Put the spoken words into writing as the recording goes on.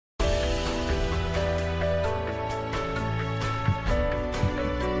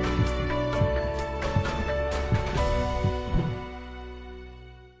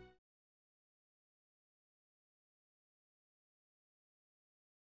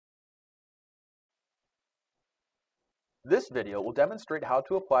This video will demonstrate how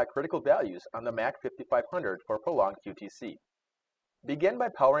to apply critical values on the Mac 5500 for prolonged QTc. Begin by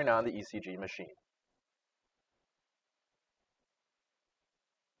powering on the ECG machine.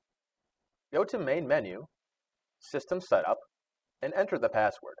 Go to Main Menu, System Setup, and enter the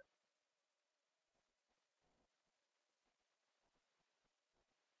password.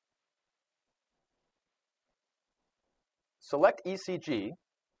 Select ECG,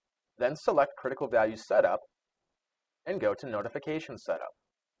 then select Critical Value Setup, and go to Notification Setup.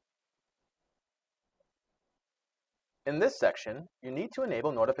 In this section, you need to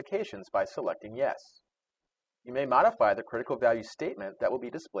enable notifications by selecting Yes. You may modify the critical value statement that will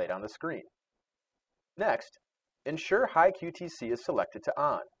be displayed on the screen. Next, ensure High QTc is selected to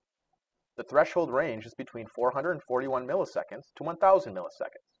On. The threshold range is between 441 milliseconds to 1000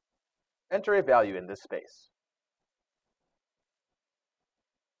 milliseconds. Enter a value in this space.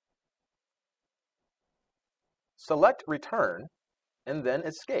 Select Return and then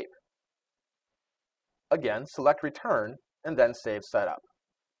Escape. Again, select Return and then Save Setup.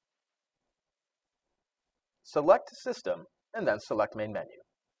 Select System and then select Main Menu.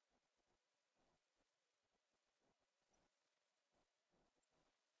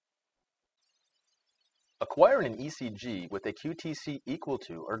 Acquiring an ECG with a QTc equal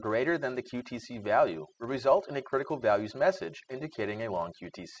to or greater than the QTc value will result in a critical values message indicating a long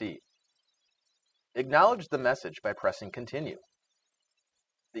QTc. Acknowledge the message by pressing Continue.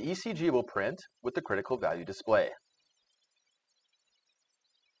 The ECG will print with the critical value display.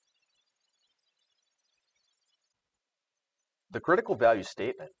 The critical value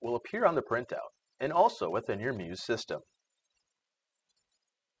statement will appear on the printout and also within your Muse system.